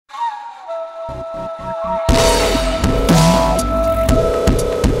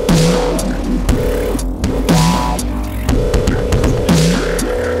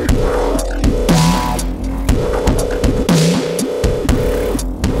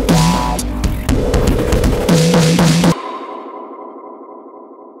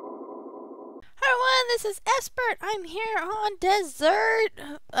This is SBert. I'm here on Desert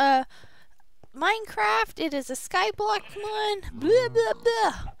Minecraft. It is a Skyblock one. Blah, blah,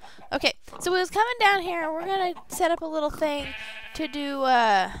 blah. Okay, so we was coming down here. We're gonna set up a little thing to do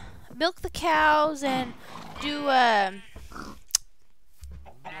milk the cows and do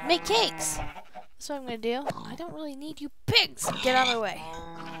make cakes. That's what I'm gonna do. I don't really need you pigs. Get out of the way.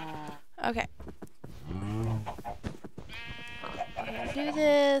 Okay. I'm gonna do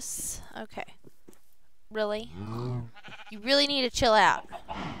this. Okay. Really? You really need to chill out.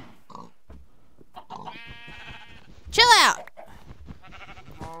 Chill out!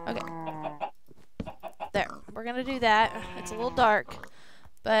 Okay. There. We're gonna do that. It's a little dark,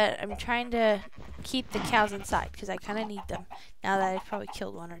 but I'm trying to keep the cows inside because I kind of need them now that I've probably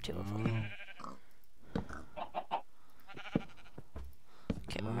killed one or two of them.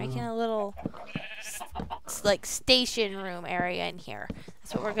 Okay, we're making a little like station room area in here.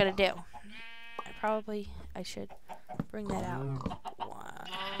 That's what we're gonna do. I should bring that out.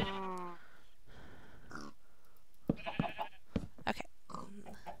 Wow. Okay.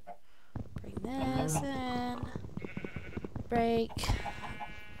 Bring this in. Break.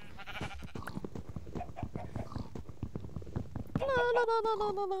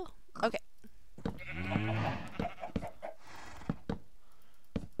 Okay.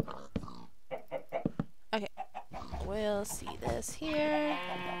 Okay. We'll see this here.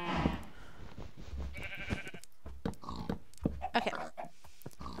 Okay.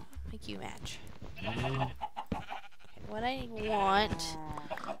 Make you match. Okay, what I want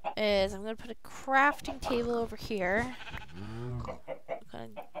is I'm going to put a crafting table over here. I'm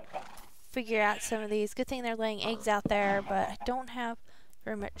going to figure out some of these. Good thing they're laying eggs out there, but I don't have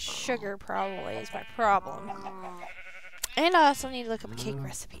very much sugar probably is my problem. And I also need to look up a cake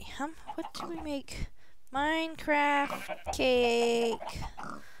recipe. What do we make? Minecraft cake.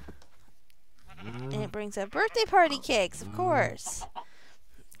 And it brings up birthday party cakes, of course.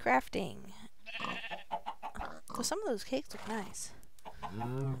 Crafting. So some of those cakes look nice.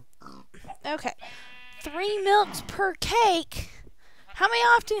 Okay. 3 milks per cake. How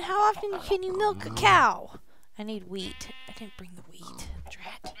often can you milk a cow? I need wheat. I didn't bring the wheat.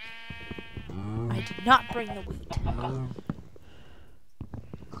 Drat. I did not bring the wheat.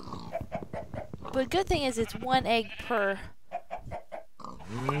 But good thing is it's 1 egg per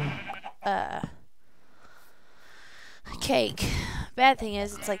cake. Bad thing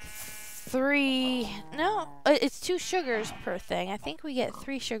is it's like 3. No, it's 2 sugars per thing. I think we get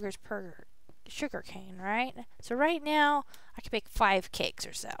 3 sugars per sugar cane, right? So right now I can make 5 cakes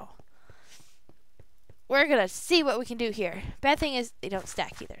or so. We're gonna see what we can do here. Bad thing is they don't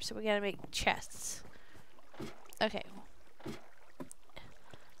stack either, so we gotta make chests. Okay.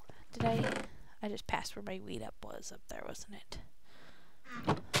 I just passed where my weed up was up there, wasn't it?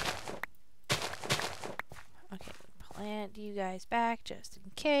 Okay, plant you guys back just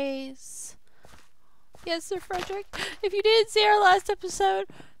in case. Yes, Sir Frederick. If you didn't see our last episode,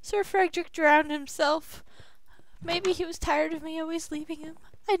 Sir Frederick drowned himself. Maybe he was tired of me always leaving him.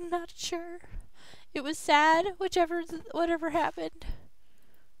 I'm not sure. It was sad, whatever happened.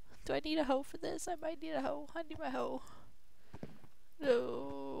 Do I need a hoe for this? I might need a hoe. I need my hoe.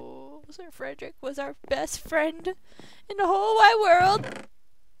 No, Sir Frederick was our best friend in the whole wide world.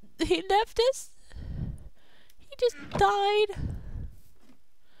 He left us. He just died.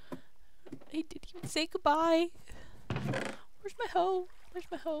 He didn't even say goodbye. Where's my hoe? Where's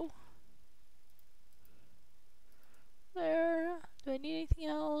my hoe? There. Do I need anything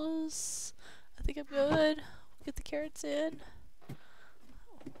else? I think I'm good. Get the carrots in.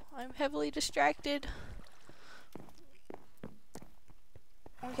 I'm heavily distracted.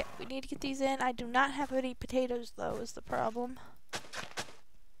 Okay, we need to get these in. I do not have any potatoes, though, is the problem.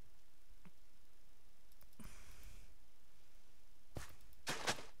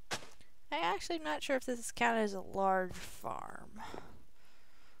 I actually am not sure if this is counted as a large farm.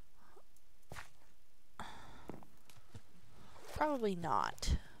 Probably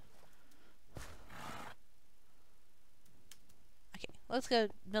not. Okay, let's go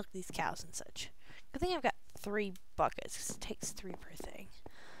milk these cows and such. Good thing I've got 3 buckets, because it takes 3 per thing.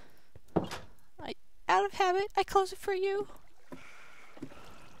 Out of habit, I close it for you.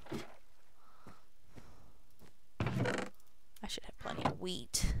 I should have plenty of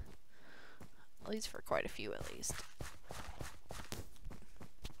wheat. At least for quite a few, at least.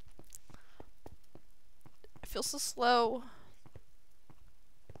 feel so slow.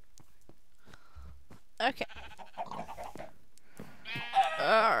 Okay.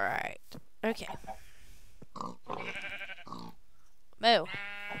 Alright. Okay. Moo.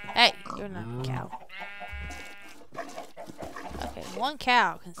 Hey, you're not a cow. Okay, one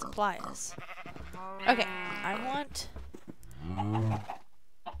cow can supply us. Okay, I want...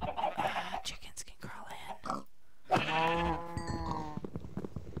 chickens can crawl in.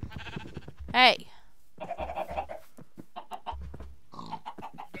 Hey!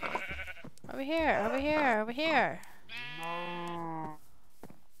 Over here, over here, over here.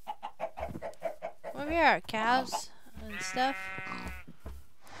 Over here, cows and stuff.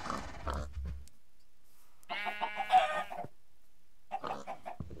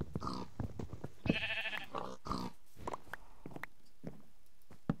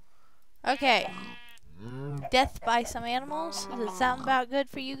 Okay. Death by some animals. Does it sound about good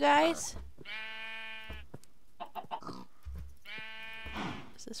for you guys?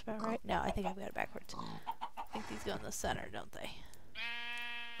 Is this about right? No, I think I've got it backwards. I think these go in the center, don't they?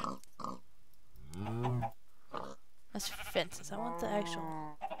 That's fences. I want the actual...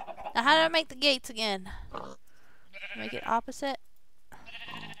 Now, how do I make the gates again? Make it opposite?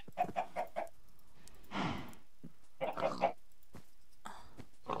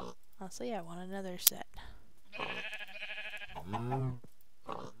 Oh, so yeah, I want another set.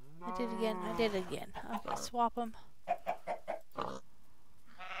 I did it again. I did it again. Okay, swap them.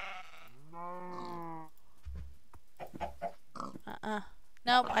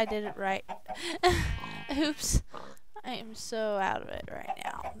 Nope, I did it right. Oops. I am so out of it right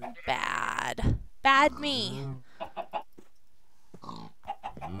now. Bad. Bad me.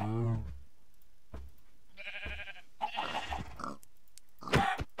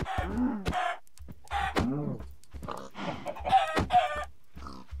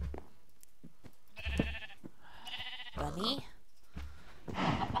 Bunny.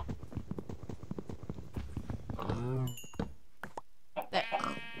 There.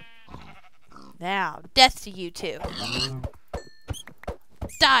 Now, death to you two.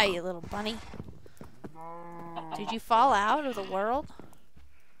 Die, you little bunny. Did you fall out of the world?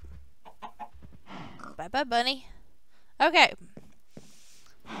 Bye-bye, bunny. Okay.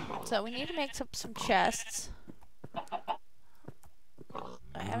 So we need to make some chests. Do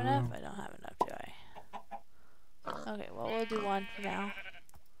I have enough? I don't have enough, do I? Okay, well, we'll do one for now.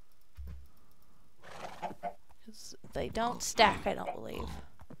 Because they don't stack, I don't believe.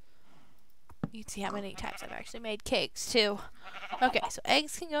 You can see how many times I've actually made cakes, too. Okay, so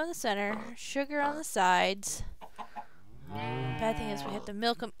eggs can go in the center, sugar on the sides. Bad thing is we have to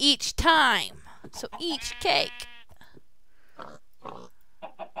milk them each time. So each cake.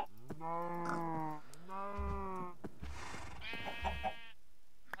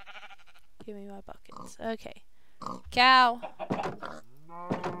 Give me my buckets. Okay. Cow.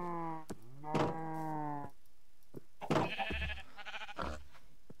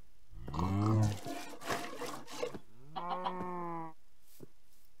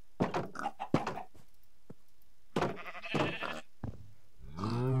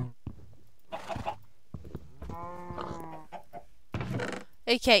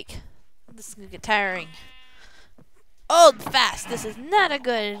 Hey, cake. This is gonna get tiring. Hold fast. This is not a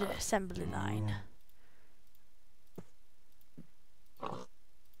good assembly line.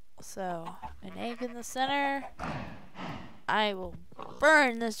 So, an egg in the center. I will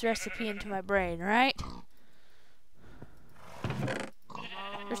burn this recipe into my brain, right?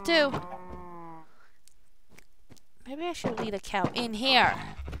 There's two. Maybe I should lead a cow in here.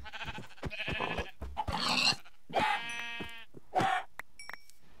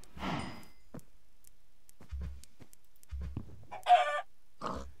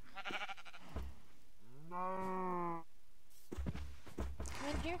 Come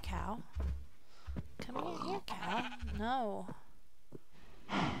in here, cow. Come in here, cow. No.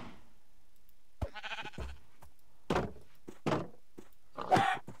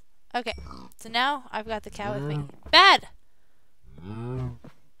 Okay, so now I've got the cow with me. Bad!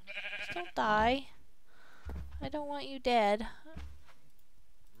 Just don't die. I don't want you dead.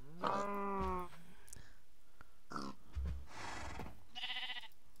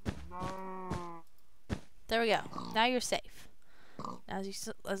 There we go. Now you're safe. Now,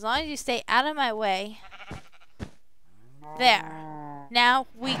 as long as you stay out of my way. There. Now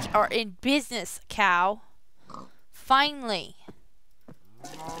we are in business, cow. Finally.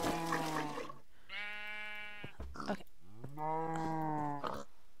 Okay.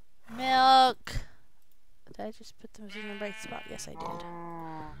 Milk. Did I just put them in the right spot? Yes, I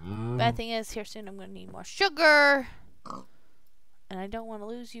did. Bad thing is, here soon I'm going to need more sugar. And I don't want to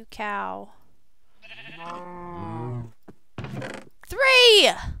lose you, cow.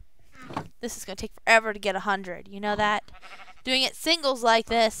 3! This is going to take forever to get 100. You know that? Doing it singles like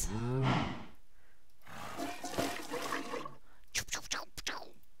this.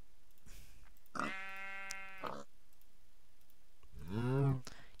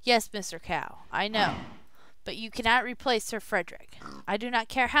 Yes, Mr. Cow, I know. But you cannot replace Sir Frederick. I do not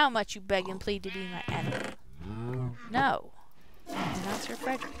care how much you beg and plead to be my animal. No. You're not Sir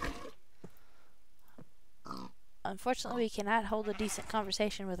Frederick. Unfortunately, we cannot hold a decent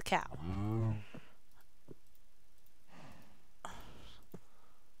conversation with a cow.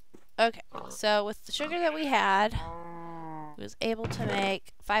 Okay, so with the sugar that we had, we was able to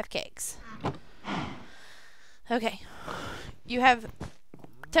make 5 cakes. Okay, you have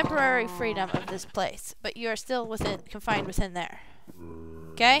temporary freedom of this place, but you are still confined within there.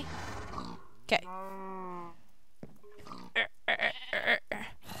 Okay? Okay.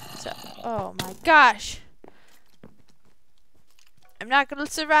 So, oh my gosh. I'm not gonna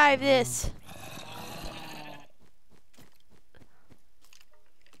survive this.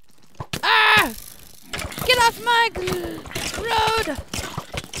 Ah! Get off my road!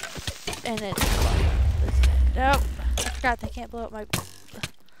 And it's nope. I forgot they can't blow up my.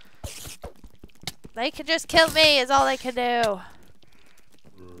 They can just kill me. Is all they can do.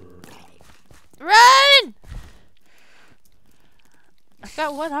 Run! I've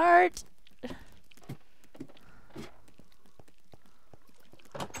got 1 heart.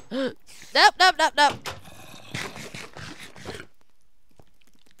 Nope, nope, nope, nope.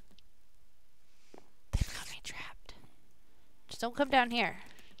 They've got me trapped. Just don't come down here.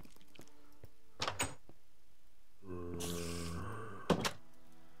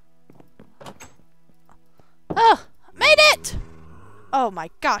 Oh, made it! Oh my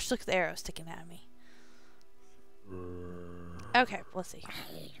gosh, look at the arrow sticking at me. Okay, let's see.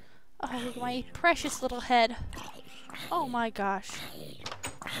 Oh, look at my precious little head. Oh my gosh.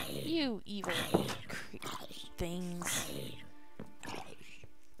 You evil things.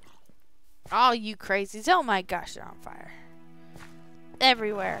 Oh, you crazies. Oh my gosh, they're on fire.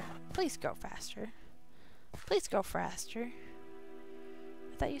 Everywhere. Please go faster. Please go faster.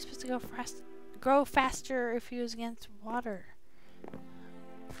 I thought you were supposed to go faster if he was against water.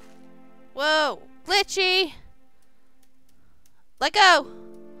 Whoa! Glitchy! Let go!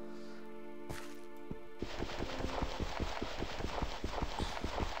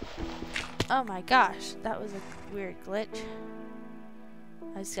 Oh my gosh, that was a weird glitch.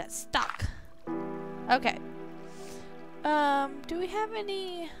 I just got stuck. Okay. Do we have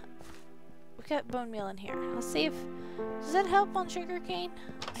any... We got bone meal in here. Let's see if... Does that help on sugarcane?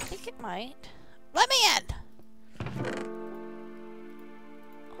 I think it might. Let me in!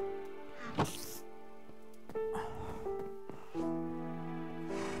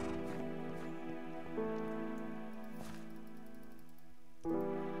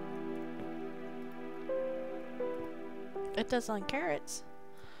 It does on carrots.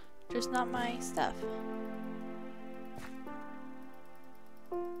 Just not my stuff.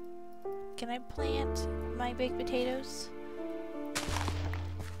 Can I plant my baked potatoes?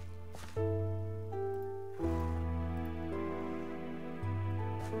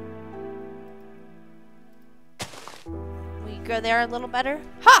 We grow there a little better.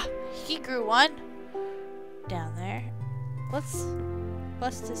 Ha! He grew one. Down there. Let's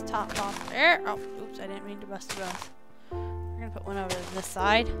bust his top off there. Oh, oops, I didn't mean to bust it off. We're gonna put one over this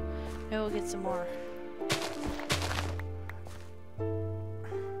side. Maybe we'll get some more.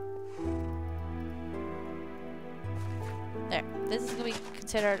 There. This is gonna be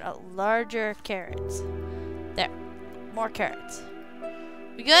considered a larger carrots. There. More carrots.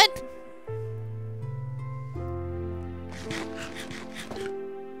 We good?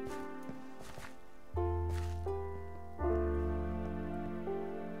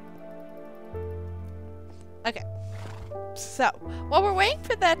 Okay. So, while we're waiting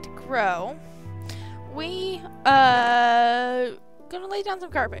for that to grow, we gonna lay down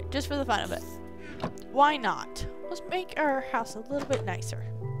some carpet just for the fun of it. Why not? Let's make our house a little bit nicer.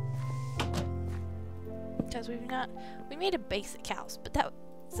 Because we made a basic house, but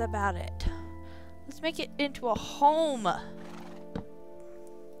that's about it. Let's make it into a home.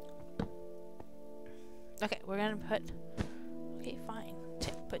 Okay, we're gonna put, okay, fine.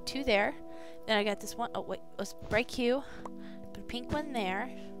 Put 2 there. Then I got this one. Oh, wait. Let's break you. Put a pink one there.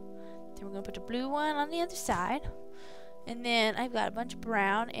 Then we're going to put a blue one on the other side. And then I've got a bunch of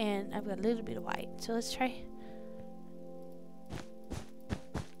brown and I've got a little bit of white. So let's try.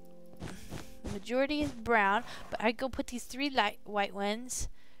 The majority is brown, but I go put these 3 light white ones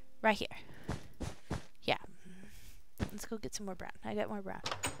right here. Yeah. Let's go get some more brown. I got more brown.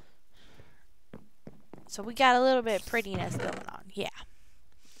 So we got a little bit of prettiness going on Yeah.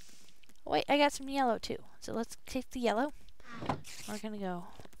 Wait, I got some yellow too. So let's take the yellow. We're gonna go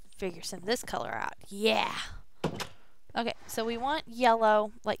figure some of this color out. Yeah. Okay, so we want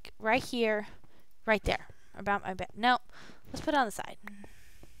yellow, like right here, right there, about my bed. Nope. Let's put it on the side.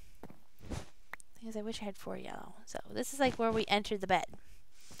 Because I wish I had 4 yellow. So this is like where we entered the bed.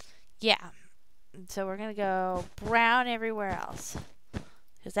 Yeah. So we're gonna go brown everywhere else.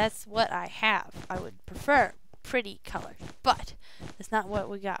 Because that's what I have. I would prefer pretty colors, but that's not what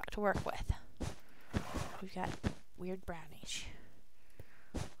we got to work with. We've got weird brownish.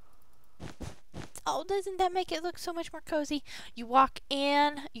 Oh, doesn't that make it look so much more cozy? You walk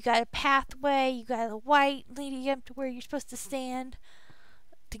in, you got a pathway, you got a white leading up to where you're supposed to stand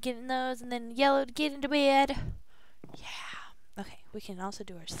to get in those, and then yellow to get into bed. Yeah. Okay, we can also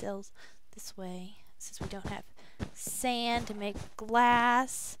do our sills this way, since we don't have sand to make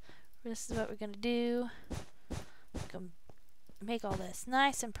glass. This is what we're going to do. Make all this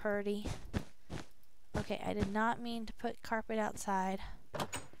nice and pretty. Okay, I did not mean to put carpet outside.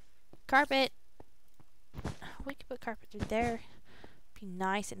 Carpet! We could put carpet through there. Be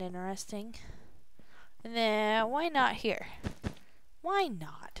nice and interesting. And then, why not here? Why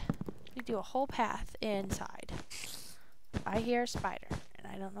not? We do a whole path inside. I hear a spider, and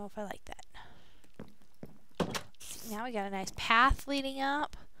I don't know if I like that. Now we got a nice path leading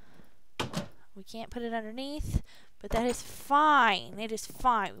up. We can't put it underneath, but that is fine. It is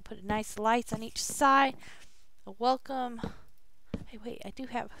fine. We put nice lights on each side. A welcome. Hey, wait, I do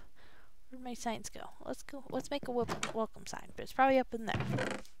have... Where'd my signs go? Let's make a welcome sign, but it's probably up in there.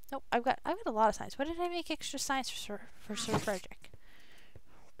 Nope, I've got a lot of signs. What did I make extra signs for Sir Frederick?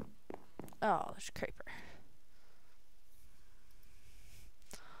 Oh, there's a creeper.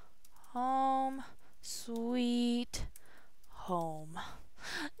 Home, sweet home.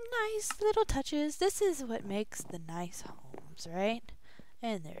 Nice little touches. This is what makes the nice homes, right?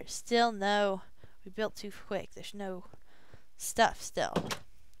 And there's still no... We built too quick. There's no stuff still.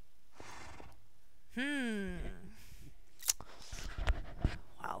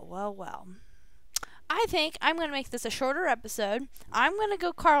 Well. I think I'm going to make this a shorter episode. I'm going to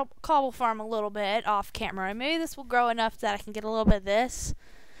go cobble farm a little bit off camera. Maybe this will grow enough that I can get a little bit of this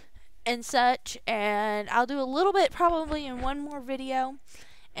and such. And I'll do a little bit probably in one more video.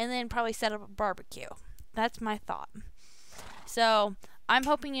 And then probably set up a barbecue. That's my thought. So, I'm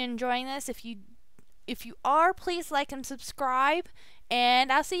hoping you're enjoying this. If you are, please like and subscribe.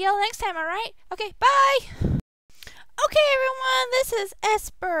 And I'll see y'all next time, alright? Okay, bye! Okay, everyone, this is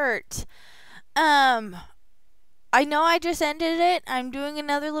SBert. I know I just ended it. I'm doing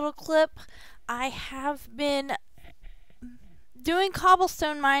another little clip. I have been doing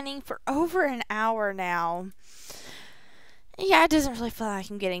cobblestone mining for over an hour now. Yeah, it doesn't really feel like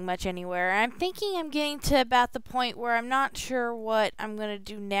I'm getting much anywhere. I'm thinking I'm getting to about the point where I'm not sure what I'm going to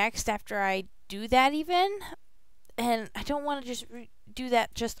do next after I do that even. And I don't want to just do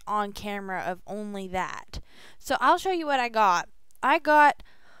that just on camera of only that. So I'll show you what I got. I got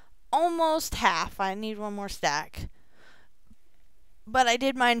almost half. I need one more stack. But I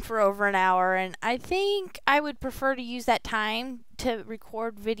did mine for over an hour, and I think I would prefer to use that time to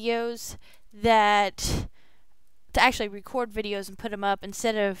record videos to actually record videos and put them up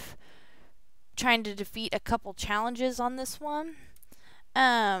instead of trying to defeat a couple challenges on this one.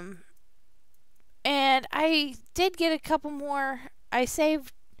 And I did get a couple more. I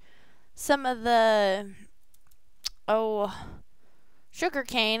saved some of the sugar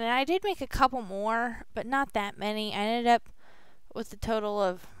cane, and I did make a couple more, but not that many. I ended up with a total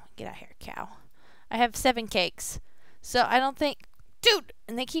of, get out here, cow. I have 7 cakes. So I don't think, dude,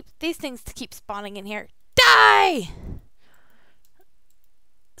 and these things keep spawning in here. Die!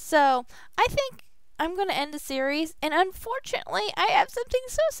 So I think I'm going to end the series, and unfortunately, I have something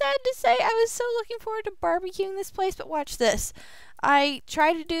so sad to say. I was so looking forward to barbecuing this place, but watch this. I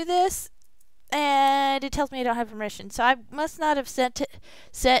try to do this, and it tells me I don't have permission. So I must not have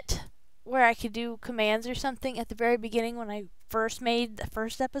set where I could do commands or something at the very beginning when I first made the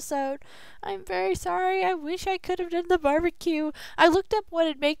first episode. I'm very sorry. I wish I could have done the barbecue. I looked up what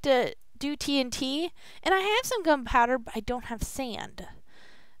it'd make to do TNT, and I have some gunpowder, but I don't have sand.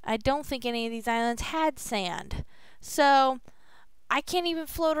 I don't think any of these islands had sand. So I can't even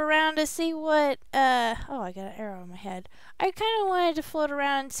float around to see what, oh, I got an arrow in my head. I kind of wanted to float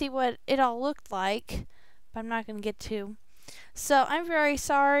around and see what it all looked like, but I'm not going to get to. So I'm very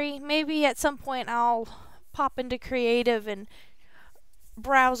sorry. Maybe at some point I'll pop into creative and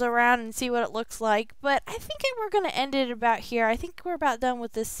browse around and see what it looks like. But I think we're going to end it about here. I think we're about done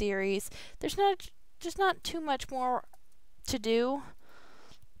with this series. There's not too much more to do.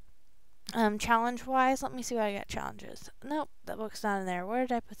 Challenge-wise, let me see what I got challenges. Nope, that book's not in there. Where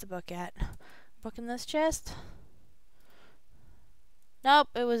did I put the book at? Book in this chest? Nope,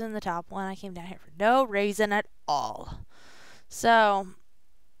 it was in the top one. I came down here for no reason at all. So,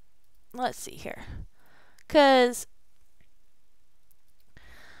 let's see here. Because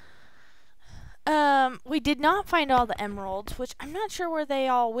we did not find all the emeralds, which I'm not sure where they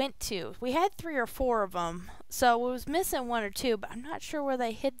all went to. We had 3 or 4 of them, so we was missing 1 or 2, but I'm not sure where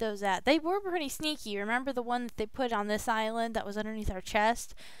they hid those at. They were pretty sneaky. Remember the one that they put on this island that was underneath our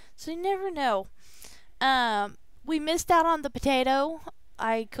chest? So you never know. We missed out on the potato.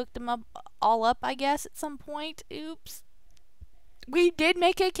 I cooked them all up, I guess, at some point. Oops. We did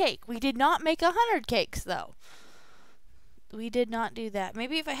make a cake. We did not make 100 cakes, though. We did not do that.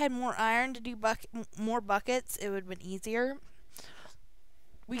 Maybe if I had more iron to do more buckets, it would have been easier.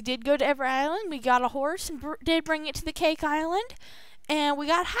 We did go to Ever Island. We got a horse and did bring it to the Cake Island. And we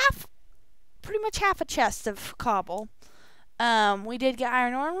got pretty much half a chest of cobble. We did get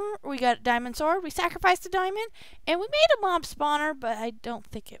iron armor. We got a diamond sword. We sacrificed a diamond. And we made a mob spawner, but I don't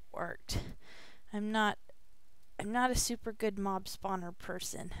think it worked. I'm not a super good mob spawner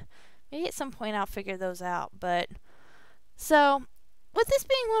person. Maybe at some point I'll figure those out, but... So, with this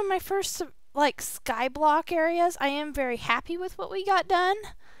being one of my first, Skyblock areas, I am very happy with what we got done.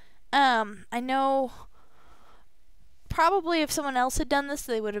 I know probably if someone else had done this,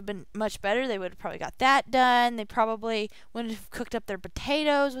 they would have been much better. They would have probably got that done. They probably wouldn't have cooked up their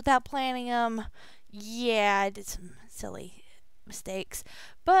potatoes without planning them. Yeah, I did some silly mistakes.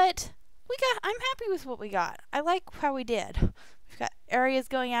 But I'm happy with what we got. I like how we did. We've got areas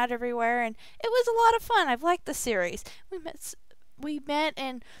going out everywhere, and it was a lot of fun. I've liked the series. We met,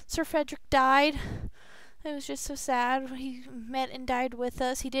 and Sir Frederick died. It was just so sad. He met and died with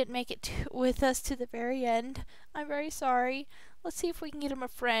us. He didn't make it with us to the very end. I'm very sorry. Let's see if we can get him a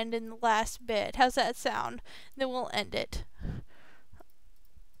friend in the last bit. How's that sound? Then we'll end it.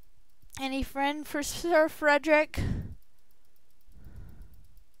 Any friend for Sir Frederick?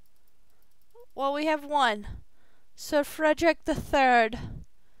 Well, we have one. Sir Frederick III.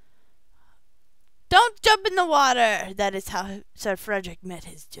 Don't jump in the water! That is how Sir Frederick met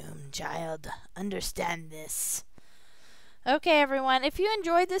his doom, child. Understand this. Okay, everyone. If you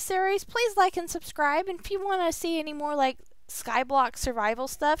enjoyed this series, please like and subscribe. And if you want to see any more, Skyblock survival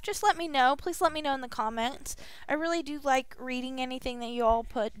stuff, just let me know. Please let me know in the comments. I really do like reading anything that you all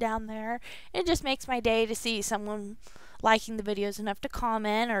put down there. It just makes my day to see someone liking the videos enough to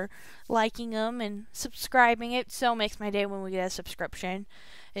comment or liking them and subscribing. It so makes my day when we get a subscription.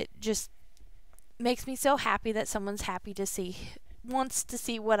 It just makes me so happy that someone's wants to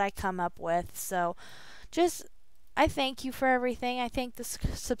see what I come up with. So I thank you for everything. I thank the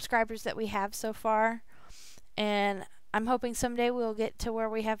subscribers that we have so far, and I'm hoping someday we'll get to where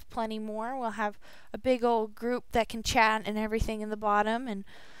we have plenty more. We'll have a big old group that can chat and everything in the bottom, and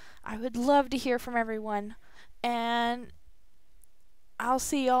I would love to hear from everyone. And I'll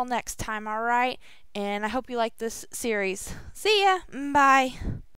see y'all next time, alright? And I hope you like this series. See ya! Bye!